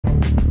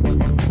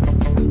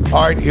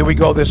All right, here we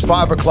go. This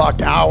 5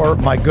 o'clock hour.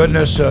 My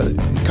goodness,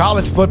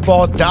 college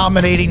football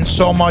dominating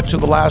so much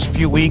of the last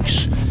few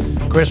weeks.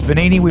 Chris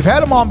Vanini, we've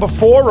had him on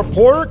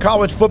before,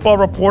 college football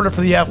reporter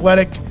for The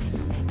Athletic.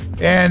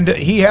 And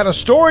he had a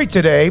story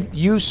today.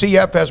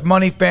 UCF has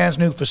money, fans,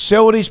 new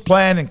facilities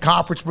plan, and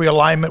conference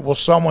realignment. Will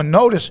someone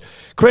notice?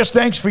 Chris,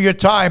 thanks for your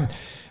time.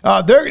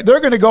 They're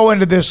going to go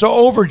into this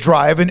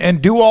overdrive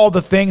and do all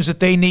the things that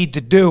they need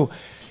to do.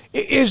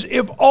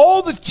 If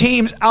all the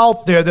teams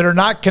out there that are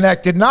not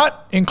connected,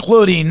 not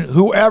including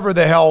whoever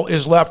the hell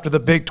is left of the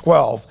Big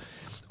 12,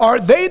 are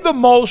they the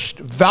most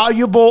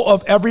valuable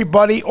of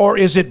everybody, or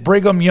is it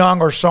Brigham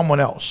Young or someone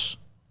else?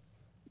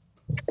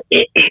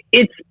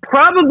 It's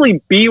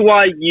probably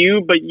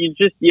BYU, but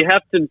you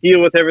have to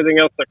deal with everything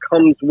else that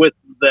comes with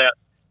that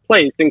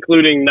place,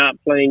 including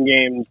not playing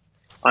games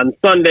on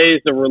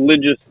Sundays, the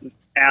religious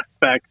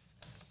aspects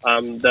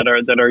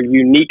that are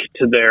unique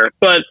to there.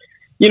 But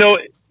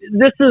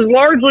this is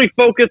largely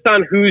focused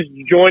on who's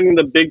joining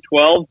the Big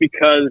 12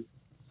 because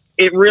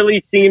it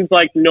really seems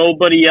like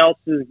nobody else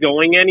is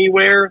going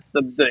anywhere.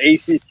 The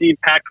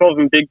ACC, Pac-12,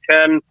 and Big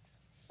 10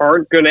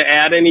 aren't going to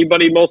add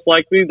anybody most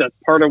likely. That's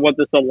part of what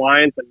this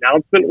alliance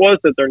announcement was,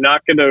 that they're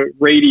not going to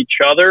raid each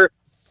other.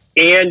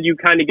 And you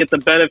kind of get the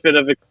benefit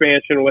of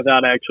expansion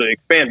without actually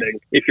expanding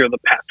if you're the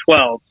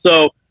Pac-12.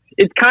 So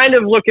it's kind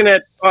of looking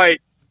at, all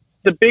right,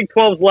 the Big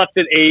 12's left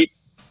at 8.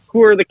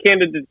 Who are the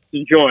candidates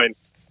to join?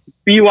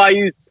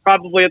 BYU's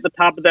probably at the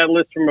top of that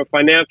list from a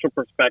financial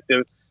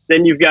perspective.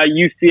 Then you've got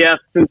UCF,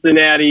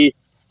 Cincinnati,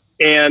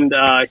 and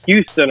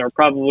Houston are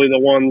probably the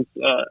ones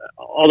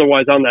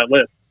otherwise on that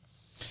list.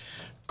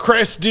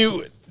 Chris,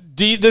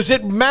 does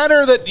it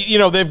matter that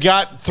they've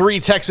got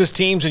 3 Texas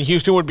teams and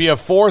Houston would be a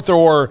 4th,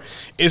 or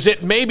is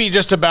it maybe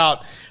just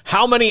about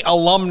how many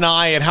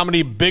alumni and how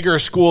many bigger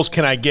schools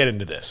can I get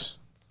into this?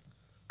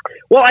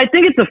 Well, I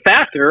think it's a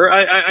factor.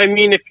 I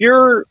mean, if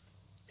you're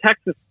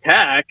Texas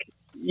Tech,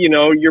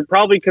 you're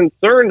probably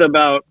concerned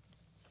about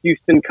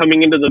Houston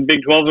coming into the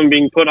Big 12 and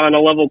being put on a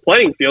level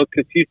playing field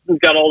because Houston's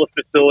got all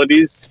the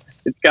facilities.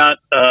 It's got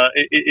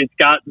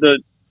the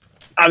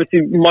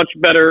obviously much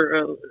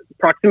better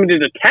proximity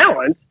to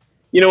talent.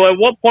 At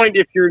what point,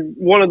 if you're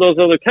one of those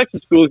other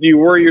Texas schools, do you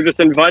worry you're just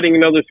inviting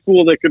another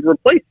school that could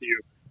replace you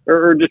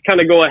or just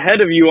kind of go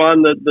ahead of you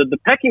on the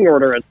pecking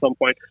order at some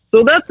point?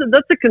 So that's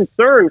a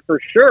concern for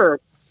sure.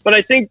 But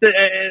I think that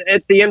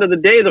at the end of the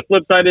day, the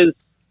flip side is,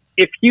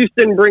 if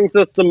Houston brings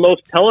us the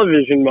most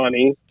television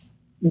money,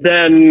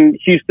 then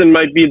Houston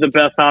might be the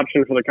best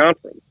option for the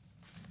conference.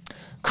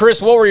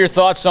 Chris, what were your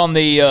thoughts on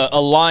the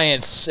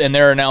Alliance and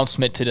their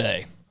announcement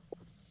today?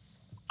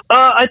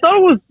 I thought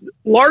it was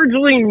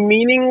largely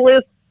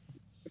meaningless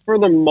for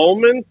the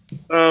moment.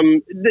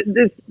 When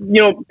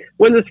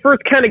this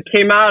first kind of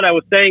came out, I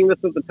was saying this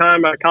at the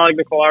time. My colleague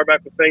Nicole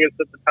Auerbach was saying it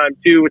at the time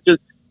too, which is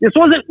this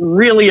wasn't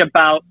really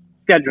about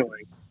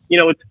scheduling.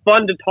 It's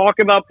fun to talk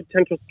about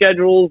potential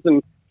schedules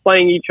and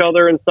playing each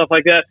other and stuff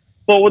like that.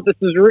 But what this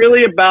is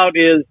really about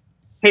is,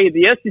 hey,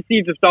 the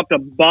SEC just dropped a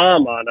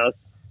bomb on us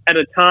at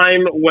a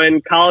time when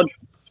college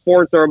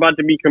sports are about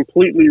to be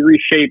completely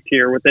reshaped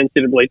here with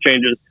NCAA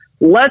changes.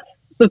 Let's,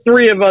 the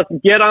 3 of us,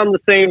 get on the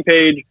same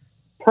page,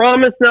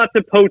 promise not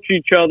to poach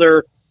each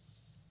other,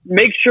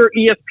 make sure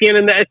ESPN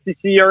and the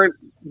SEC aren't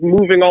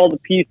moving all the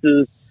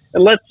pieces,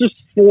 and let's just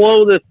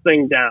slow this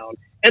thing down.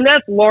 And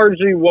that's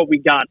largely what we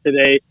got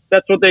today.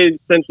 That's what they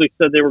essentially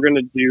said they were going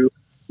to do.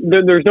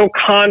 There's no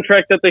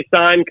contract that they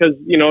signed because,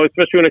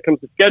 especially when it comes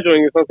to scheduling,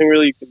 there's nothing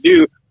really you can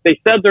do. They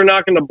said they're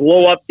not going to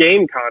blow up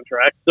game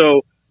contracts.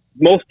 So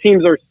most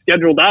teams are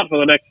scheduled out for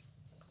the next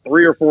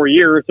 3 or 4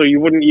 years. So you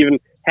wouldn't even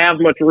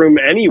have much room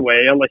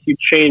anyway unless you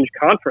change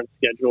conference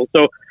schedules.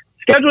 So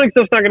scheduling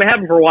stuff's not going to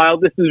happen for a while.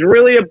 This is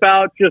really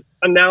about just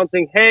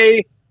announcing,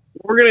 hey,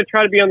 we're going to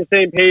try to be on the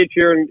same page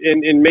here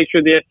and make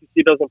sure the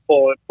SEC doesn't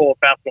pull a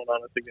fast one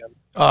on us again.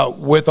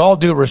 With all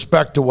due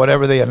respect to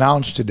whatever they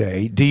announced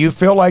today, do you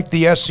feel like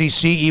the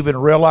SEC even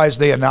realized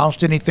they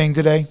announced anything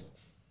today?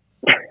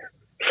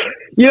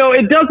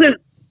 It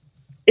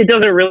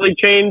doesn't really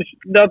change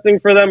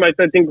nothing for them. I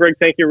think Greg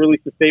Sankey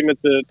released a statement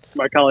to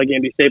my colleague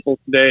Andy Staples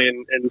today,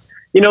 and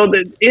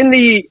in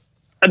the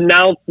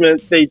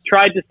announcement, they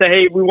tried to say,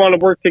 hey, we want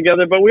to work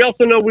together, but we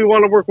also know we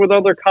want to work with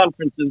other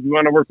conferences. We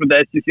want to work with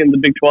the SEC and the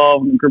Big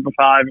 12 and the Group of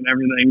 5 and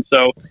everything.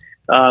 So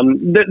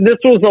this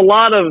was a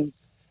lot of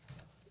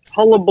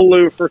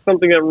hullabaloo for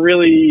something that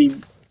really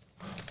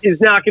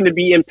is not going to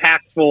be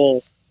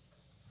impactful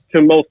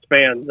to most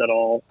fans at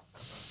all.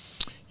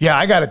 Yeah,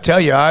 I got to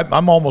tell you,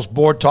 I'm almost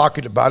bored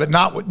talking about it.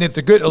 Not with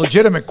the good,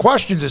 legitimate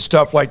questions and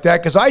stuff like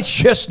that, because I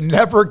just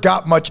never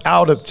got much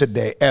out of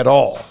today at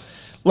all.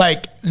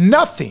 Like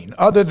nothing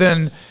other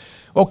than,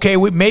 okay,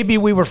 maybe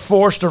we were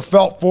forced or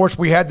felt forced.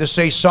 We had to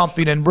say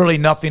something, and really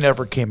nothing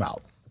ever came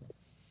out.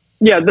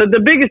 Yeah,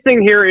 the biggest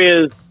thing here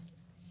is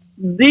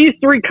these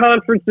 3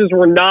 conferences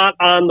were not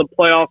on the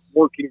playoff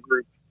working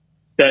group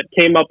that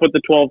came up with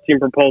the 12-team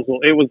proposal.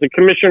 It was the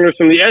commissioners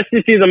from the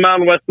SEC, the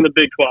Mountain West, and the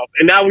Big 12.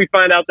 And now we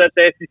find out that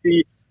the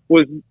SEC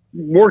was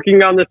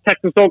working on this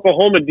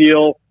Texas-Oklahoma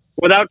deal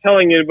without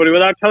telling anybody,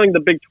 without telling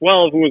the Big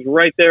 12, who was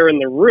right there in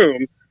the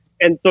room.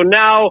 And so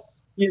now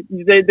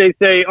they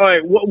say, all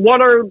right,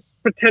 what are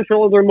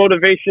potential other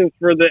motivations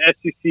for the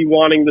SEC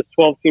wanting this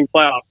 12-team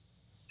playoff?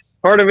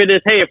 Part of it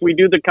is, hey, if we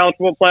do the college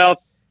football playoff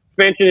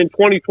expansion in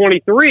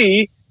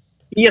 2023,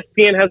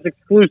 ESPN has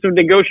exclusive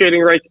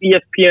negotiating rights.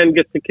 ESPN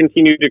gets to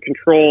continue to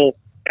control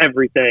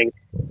everything.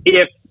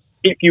 If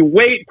you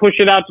wait, push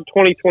it out to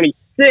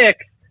 2026,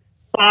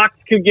 Fox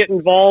could get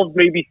involved,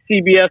 maybe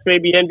CBS,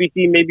 maybe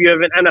NBC, maybe you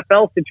have an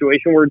NFL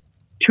situation where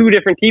two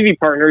different TV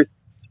partners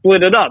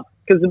split it up.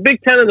 Because the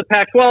Big Ten and the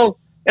Pac-12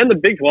 and the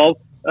Big 12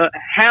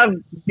 have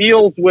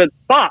deals with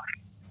Fox,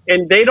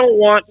 and they don't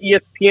want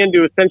ESPN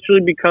to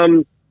essentially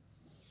become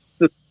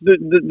this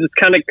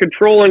kind of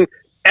controlling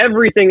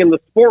everything in the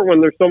sport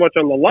when there's so much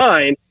on the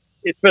line,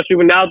 especially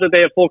now that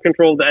they have full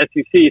control of the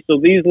SEC. So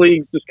these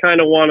leagues just kind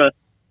of want to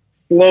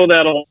slow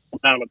that all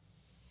down.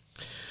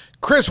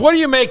 Chris, what do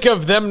you make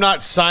of them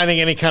not signing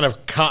any kind of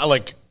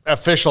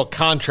official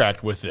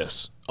contract with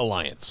this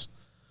alliance?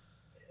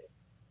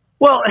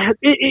 Well,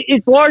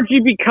 it's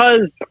largely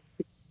because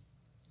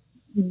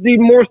the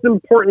most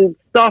important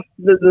stuff,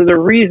 the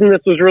reason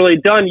this was really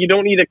done, you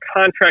don't need a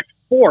contract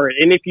for it.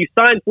 And if you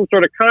sign some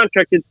sort of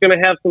contract, it's going to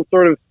have some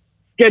sort of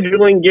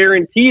scheduling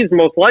guarantees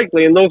most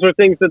likely. And those are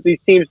things that these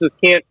teams just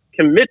can't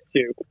commit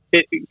to.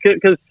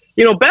 Because,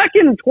 back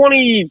in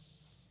 2011,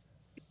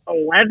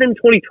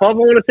 2012, I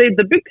want to say,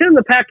 the Big Ten and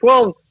the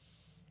Pac-12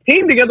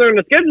 came together in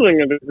a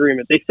scheduling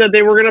agreement. They said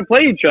they were going to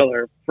play each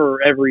other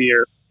for every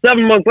year.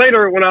 7 months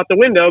later, it went out the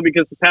window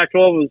because the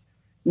Pac-12 was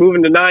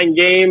moving to 9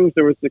 games.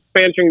 There was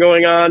expansion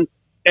going on,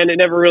 and it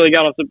never really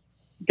got off the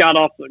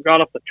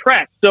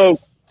track. So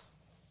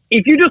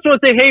if you just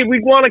want to say, hey, we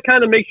want to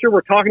kind of make sure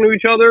we're talking to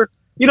each other,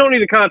 you don't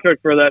need a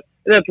contract for that.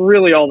 And that's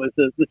really all this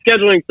is. The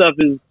scheduling stuff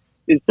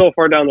is so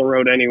far down the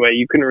road anyway,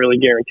 you couldn't really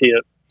guarantee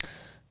it.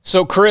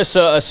 So, Chris,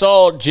 I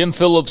saw Jim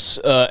Phillips'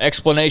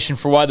 explanation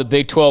for why the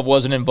Big 12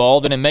 wasn't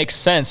involved, and it makes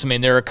sense. I mean,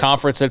 they're a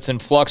conference that's in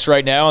flux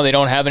right now, and they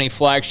don't have any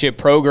flagship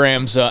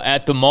programs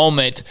at the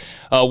moment.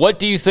 What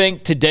do you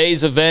think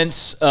today's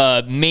events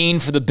mean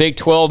for the Big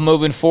 12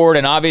 moving forward?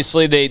 And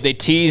obviously, they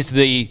teased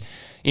we're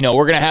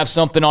going to have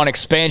something on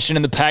expansion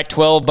in the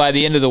Pac-12 by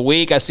the end of the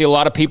week. I see a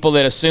lot of people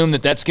that assume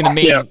that that's going to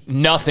mean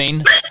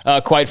nothing,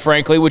 quite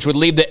frankly, which would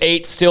leave the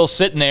 8 still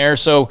sitting there.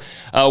 So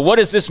what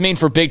does this mean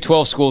for Big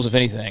 12 schools, if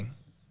anything?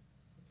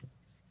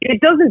 It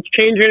doesn't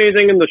change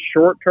anything in the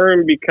short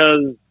term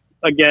because,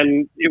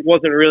 again, it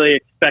wasn't really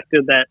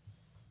expected that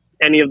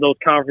any of those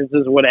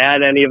conferences would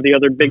add any of the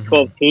other Big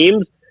 12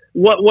 teams.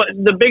 What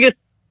the biggest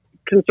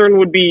concern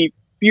would be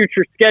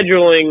future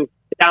scheduling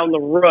down the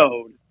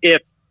road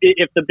if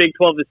the Big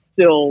 12 is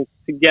still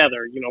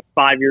together,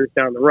 5 years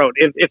down the road.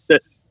 If the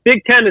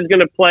Big 10 is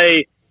going to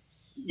play,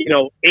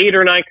 8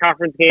 or 9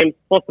 conference games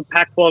plus a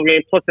Pac-12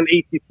 game plus an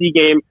ACC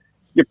game,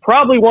 you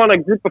probably want a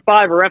Group of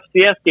 5 or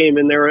FCS game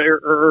in there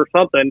or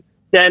something.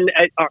 Then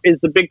is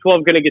the Big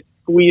 12 going to get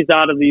squeezed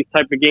out of these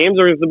type of games,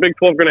 or is the Big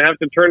 12 going to have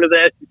to turn to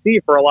the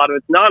SEC for a lot of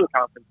its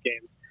non-conference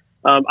games?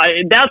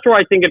 That's where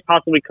I think it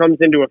possibly comes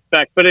into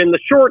effect. But in the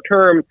short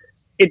term,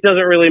 it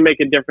doesn't really make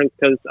a difference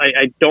because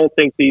I don't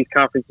think these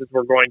conferences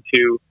were going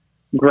to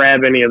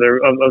grab any of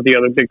the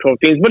other Big 12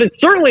 teams. But it's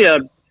certainly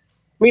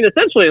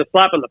essentially a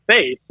slap in the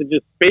face to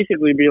just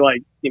basically be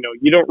like,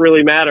 you don't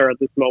really matter at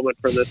this moment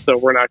for this, so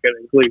we're not going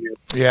to include you.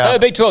 Yeah, the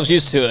Big 12's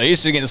used to it. They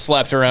used to get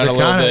slapped around a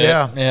little bit.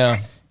 Yeah.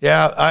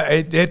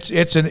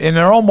 And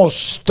they're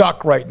almost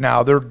stuck right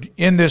now. They're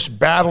in this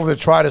battle to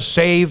try to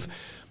save,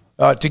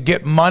 to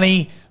get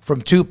money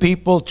from two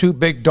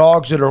big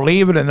dogs that are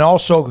leaving, and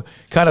also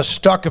kind of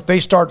stuck. If they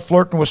start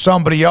flirting with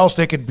somebody else,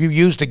 they could be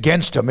used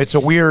against them. It's a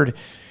weird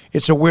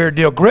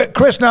deal.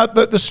 Chris, now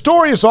the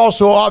story is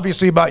also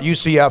obviously about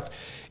UCF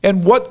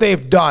and what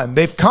they've done.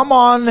 They've come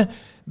on.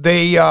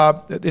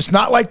 It's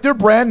not like they're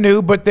brand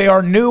new, but they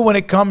are new when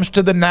it comes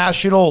to the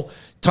national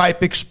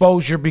type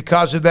exposure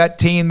because of that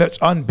team that's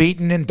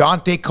unbeaten and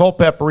Dante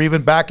Culpepper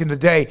even back in the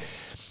day.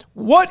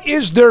 What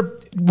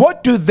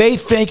do they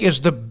think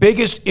is the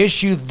biggest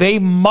issue they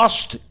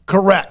must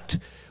correct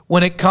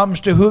when it comes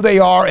to who they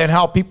are and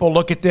how people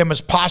look at them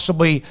as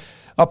possibly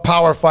a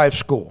Power 5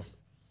 school?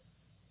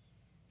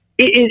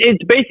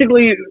 It's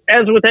basically,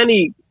 as with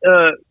any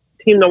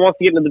team that wants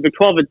to get into the Big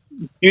 12, it's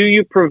do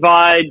you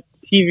provide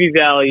TV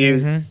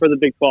value for the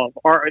Big 12?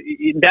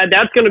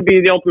 That's going to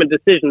be the ultimate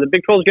decision. The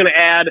Big 12 is going to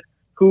add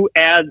who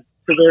adds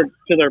to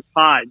their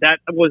pie.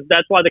 That's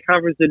why the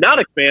conference did not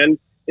expand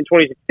in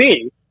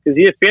 2016, because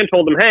ESPN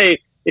told them, hey,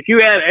 if you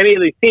add any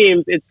of these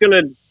teams, it's going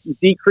to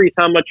decrease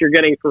how much you're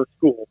getting per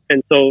school.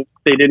 And so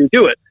they didn't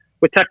do it.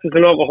 With Texas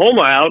and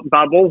Oklahoma out,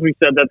 Bob Bowlesby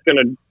said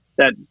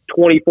that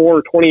 24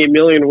 or 28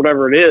 million,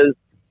 whatever it is,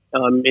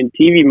 in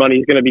TV money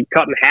is going to be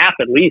cut in half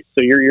at least.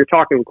 So you're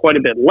talking quite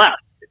a bit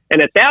less.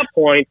 And at that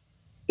point,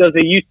 does a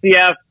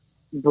UCF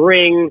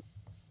bring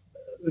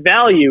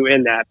value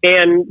in that?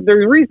 And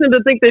there's reason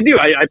to think they do.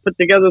 I put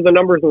together the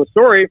numbers in the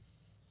story,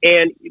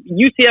 and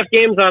UCF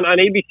games on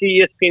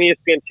ABC, ESPN,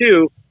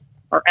 ESPN2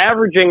 are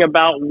averaging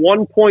about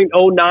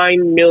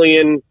 1.09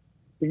 million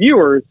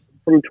viewers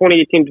from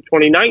 2018 to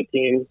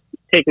 2019,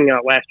 taking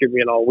out last year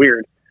being all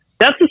weird.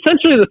 That's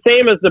essentially the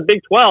same as the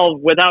Big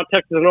 12 without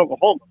Texas and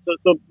Oklahoma.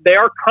 So they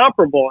are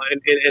comparable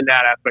in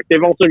that aspect.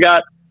 They've also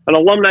got an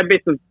alumni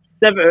base of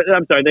they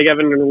have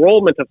an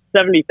enrollment of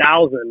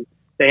 70,000.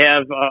 They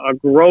have a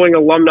growing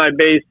alumni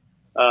base.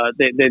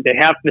 They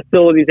have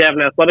facilities. They have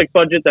an athletic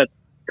budget that's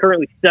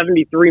currently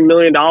 $73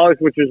 million,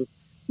 which is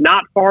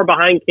not far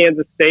behind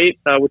Kansas State,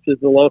 which is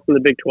the lowest in the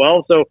Big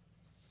 12. So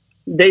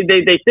they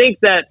think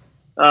that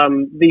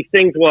these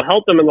things will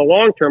help them in the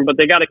long term, but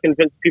they got to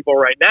convince people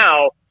right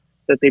now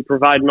that they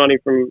provide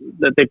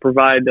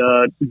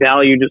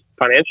value just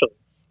financially.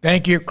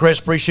 Thank you, Chris.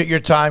 Appreciate your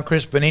time.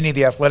 Chris Vanini,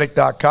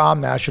 theathletic.com,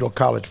 National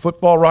College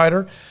Football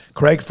writer.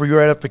 Craig, for your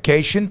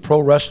edification, pro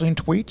wrestling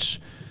tweets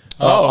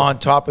on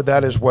top of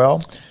that as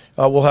well.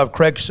 We'll have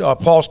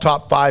Paul's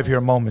top 5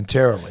 here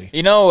momentarily.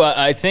 You know,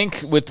 I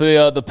think with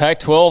the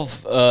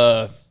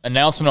Pac-12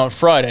 announcement on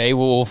Friday,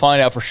 we'll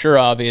find out for sure,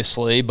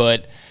 obviously,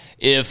 but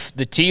if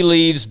the tea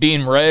leaves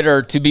being read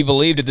are to be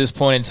believed at this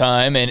point in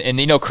time, and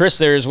you know, Chris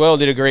there as well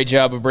did a great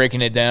job of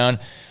breaking it down.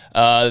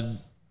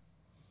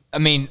 I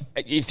mean,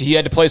 if you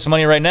had to place some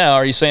money right now,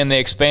 are you saying they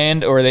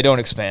expand or they don't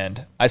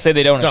expand? I say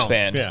they don't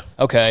expand. Yeah.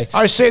 Okay.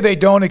 I say they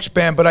don't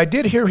expand, but I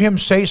did hear him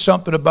say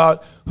something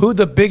about who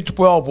the Big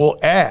 12 will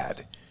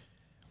add,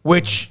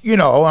 which, you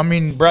know, I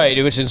mean.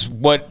 Right, which is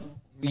what.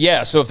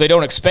 Yeah, so if they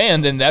don't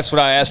expand, then that's what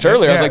I asked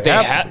earlier. I was like, they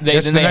have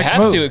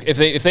to.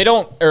 If they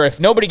don't, or if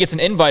nobody gets an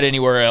invite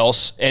anywhere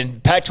else,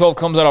 and Pac-12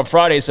 comes out on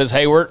Friday and says,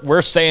 "Hey,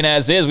 we're staying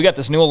as is. We got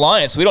this new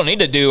alliance. We don't need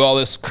to do all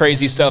this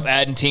crazy stuff,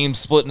 adding teams,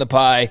 splitting the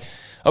pie."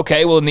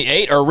 Okay, well, then the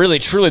 8 are really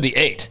truly the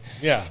 8.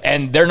 Yeah,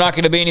 and they're not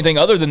going to be anything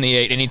other than the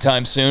 8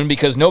 anytime soon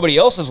because nobody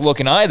else is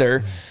looking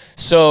either.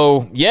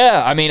 So,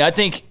 yeah, I mean, I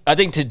think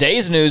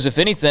today's news, if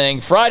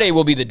anything, Friday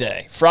will be the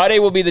day. Friday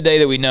will be the day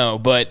that we know.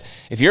 But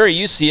if you're a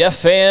UCF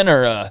fan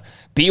or a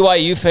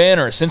BYU fan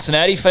or a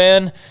Cincinnati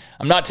fan,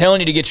 I'm not telling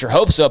you to get your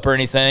hopes up or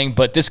anything,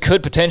 but this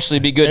could potentially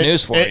be good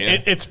news for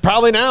you. It's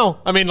probably now.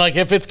 I mean, like,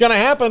 if it's going to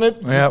happen,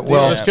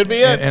 this could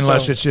be it.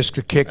 Unless it's just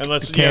to kick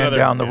the can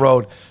down the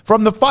road.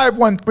 From the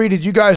 513, did you guys